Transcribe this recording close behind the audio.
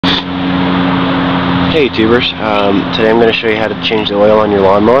Hey YouTubers, today I'm going to show you how to change the oil on your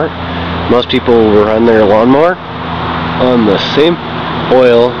lawnmower. Most people will run their lawnmower on the same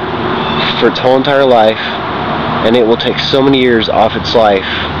oil for its whole entire life, and it will take so many years off its life.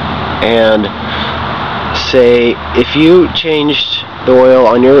 And say if you changed the oil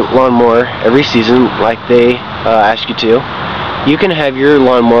on your lawnmower every season like they ask you to, you can have your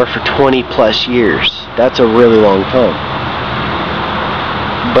lawnmower for 20 plus years. That's a really long time.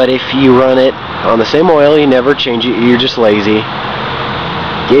 But if you run it on the same oil, you never change it, you're just lazy,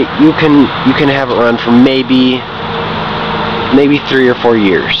 you can have it run for maybe 3 or 4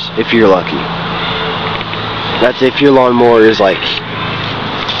 years if you're lucky. That's if your lawnmower is like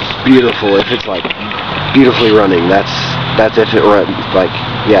beautiful. If it's like beautifully running, that's if it runs like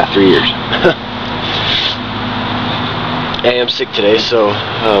 3 years. I am sick today, so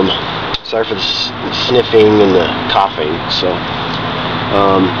sorry for the sniffing and the coughing. So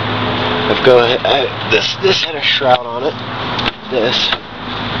this had a shroud on it.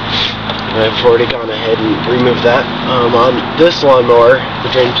 And I've already gone ahead and removed that. On this lawnmower, the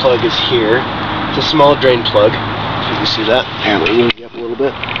drain plug is here. It's a small drain plug. If you can see that. Here, let me move you up a little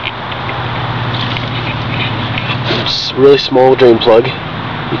bit. It's a really small drain plug.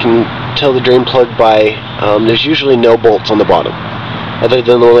 You can tell the drain plug by there's usually no bolts on the bottom, other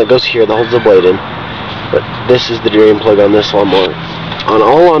than the one that goes here that holds the blade in. But this is the drain plug on this lawnmower. On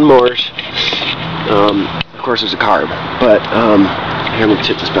all lawnmowers, of course there's a carb, but here, let me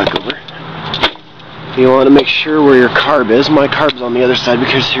tip this back over. You want to make sure where your carb is. My carb's on the other side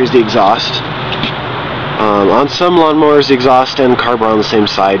because here's the exhaust. On some lawnmowers, the exhaust and carb are on the same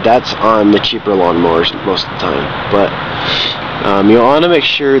side. That's on the cheaper lawnmowers most of the time. But you want to make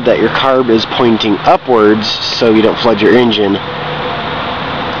sure that your carb is pointing upwards so you don't flood your engine.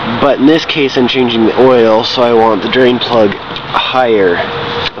 But in this case, I'm changing the oil, so I want the drain plug higher,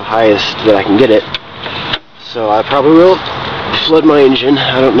 the highest that I can get it. So I probably will flood my engine.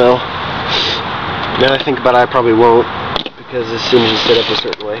 I don't know. Now that I think about it, I probably won't, because this engine's set up a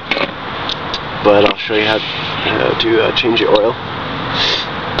certain way. But I'll show you how to change your oil.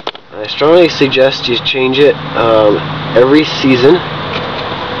 I strongly suggest you change it every season.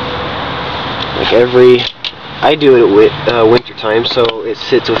 I do it at winter time, so it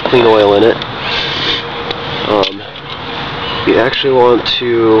sits with clean oil in it. You actually want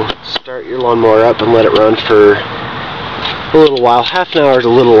to start your lawnmower up and let it run for a little while. Half an hour is a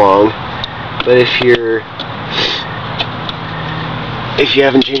little long, but if you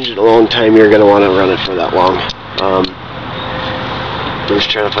haven't changed it in a long time, you're going to want to run it for that long. I'm just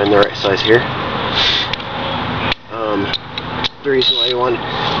trying to find the right size here. The reason why you want to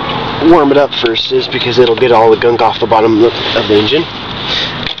warm it up first is because it'll get all the gunk off the bottom of the engine.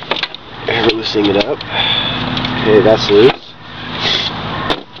 Here, we're loosening it up. Okay, that's loose.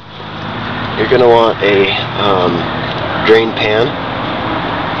 You're going to want a drain pan.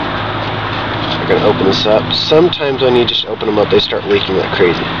 You're going to open this up. Sometimes when you just open them up, they start leaking like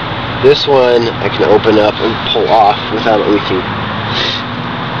crazy. This one I can open up and pull off without it leaking.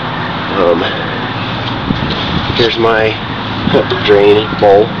 Here's my drain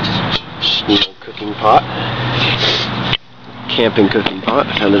bowl, cooking pot, camping cooking pot.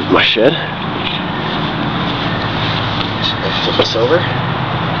 I found it in my shed. I'll flip this over.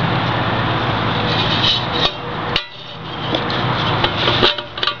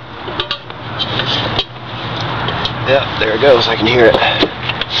 Yeah, there it goes. I can hear it.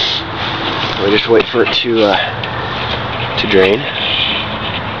 We just wait for it to drain.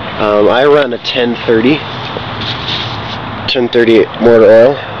 I run a 1030 motor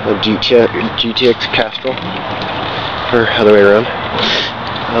oil of GTX Castrol, or other way around.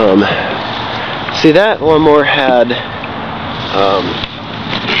 See, that lawnmower had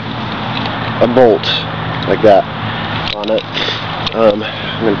a bolt like that on it. I'm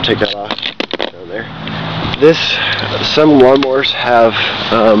going to take that off down there. Some lawnmowers have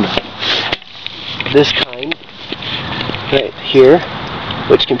this kind right here,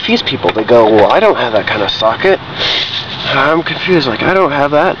 which confuse people. They go, well, I don't have that kind of socket. I'm confused, like, I don't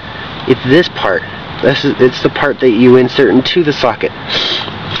have that. It's this part. It's the part that you insert into the socket.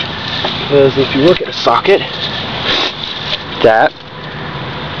 Because if you look at a socket, that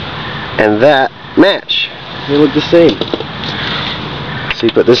and that match. They look the same. So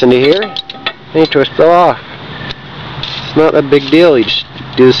you put this into here, and you twist it off. It's not a big deal. You just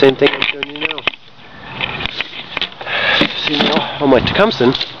do the same thing I'm showing you now. See, now on my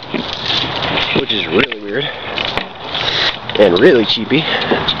Tecumseh, which is really weird and really cheapy,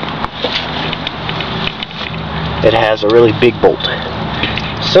 it has a really big bolt.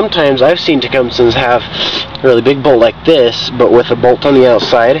 Sometimes I've seen Tecumsehs have a really big bolt like this, but with a bolt on the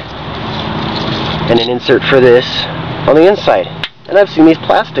outside. and an insert for this on the inside. And I've seen these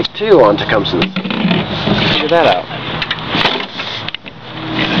plastic too on Tecumseh's. Figure that out.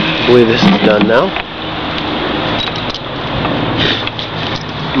 I believe this is done now.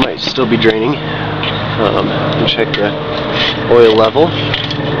 Might still be draining. Check the oil level.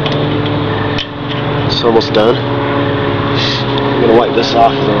 It's almost done. I'm going to wipe this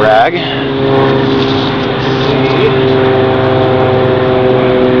off with a rag.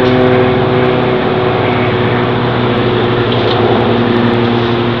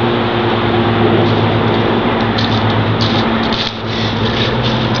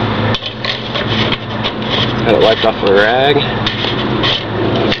 Got it wiped off with a rag.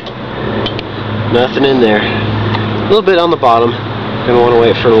 Nothing in there. A little bit on the bottom. Gonna want to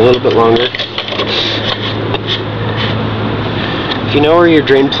wait for a little bit longer. If you know where your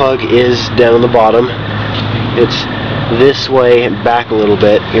drain plug is down on the bottom, it's this way and back a little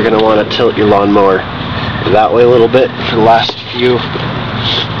bit. You're gonna want to tilt your lawnmower that way a little bit for the last few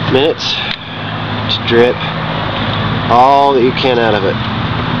minutes. Just drip all that you can out of it,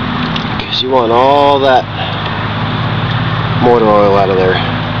 because you want all that motor oil out of there.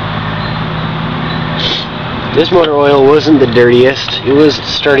 This motor oil wasn't the dirtiest. It was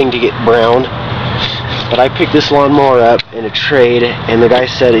starting to get brown, but I picked this lawnmower up in a trade, and the guy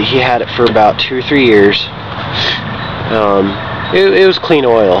said that he had it for about 2 or 3 years. It was clean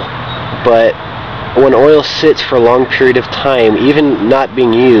oil, but when oil sits for a long period of time, even not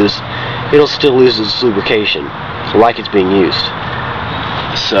being used, it'll still lose its lubrication, like it's being used.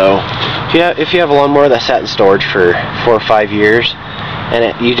 So if you have a lawnmower that sat in storage for 4 or 5 years,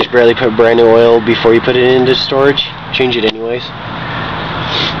 and you just barely put brand new oil before you put it into storage, change it anyways.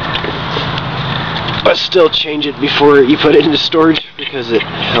 But still change it before you put it into storage, because it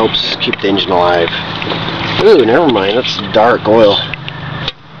helps keep the engine alive. Ooh, never mind, that's dark oil.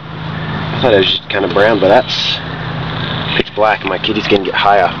 I thought it was just kind of brown, but that's pitch black, and my kitty's gonna get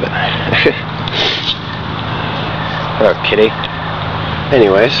high off it. Oh, kitty.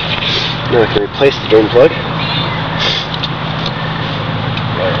 Anyways, now I can replace the drain plug.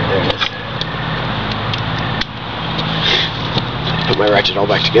 There it is. Put my ratchet all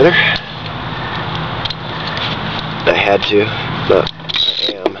back together. I had to, but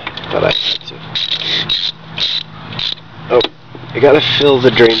I but I had to. Oh, I gotta fill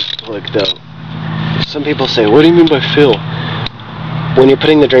the drain plug though. Some people say, what do you mean by fill? When you're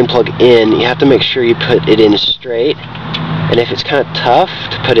putting the drain plug in, you have to make sure you put it in straight. And if it's kind of tough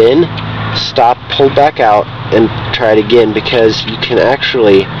to put in, stop, pull back out, and try it again, because you can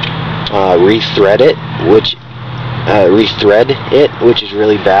actually rethread it, which is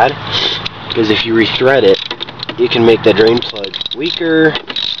really bad. Because if you rethread it, you can make the drain plug weaker,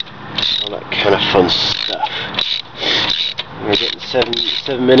 all that kind of fun stuff. We're getting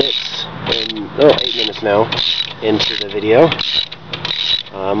 7 minutes, and 8 minutes now into the video.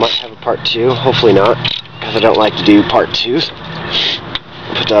 I might have a part 2, hopefully not, because I don't like to do part 2s.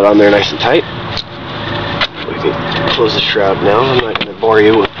 Put that on there nice and tight. We can close the shroud now. I'm not going to bore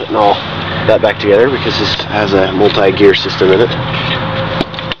you with putting all that back together, because this has a multi-gear system in it,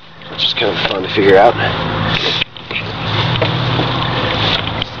 which is kind of fun to figure out.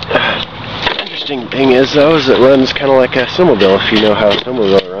 Interesting thing is, though, is it runs kind of like a snowmobile, if you know how a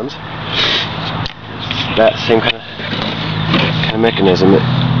snowmobile runs. That same kind of mechanism.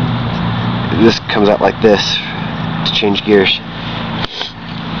 This comes out like this to change gears.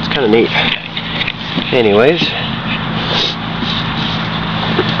 It's kind of neat. Anyways,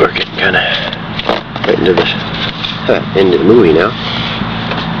 we're getting kind of right into the movie now.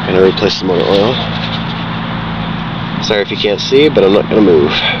 Gonna replace the motor oil. Sorry if you can't see, but I'm not gonna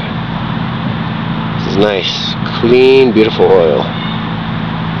move. This is nice, clean, beautiful oil.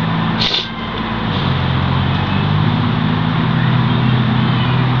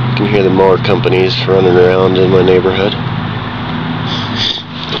 You can hear the mower companies running around in my neighborhood,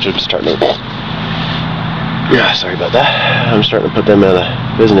 which I'm starting to. Yeah, sorry about that. I'm starting to put them out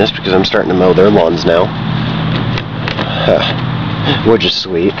of business because I'm starting to mow their lawns now. Which is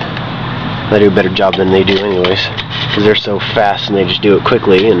sweet. I do a better job than they do anyways, because they're so fast and they just do it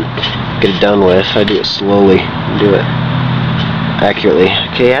quickly and get it done with. I do it slowly and do it accurately.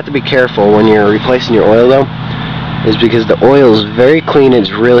 Okay, you have to be careful when you're replacing your oil though, is because the oil is very clean and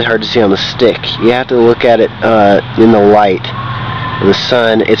it's really hard to see on the stick. You have to look at it in the light. In the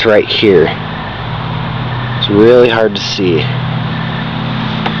sun, it's right here. It's really hard to see.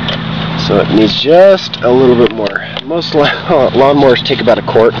 So it needs just a little bit more. Most lawnmowers take about a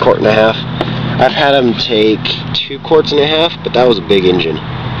quart and a half. I've had them take 2 quarts and a half, but that was a big engine.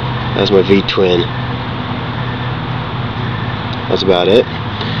 That was my V-twin. That's about it.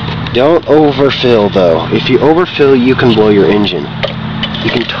 Don't overfill though. If you overfill, you can blow your engine. You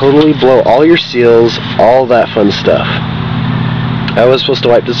can totally blow all your seals, all that fun stuff. I was supposed to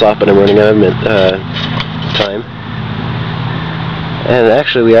wipe this off, but I'm running out of time. And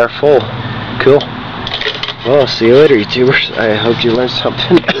actually, we are full. Cool. Well, see you later, YouTubers. I hope you learned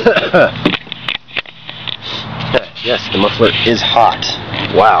something. Yes, the muffler is hot.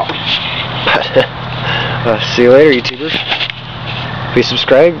 Wow. See you later, YouTubers. Please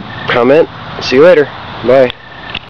subscribe, comment. See you later. Bye.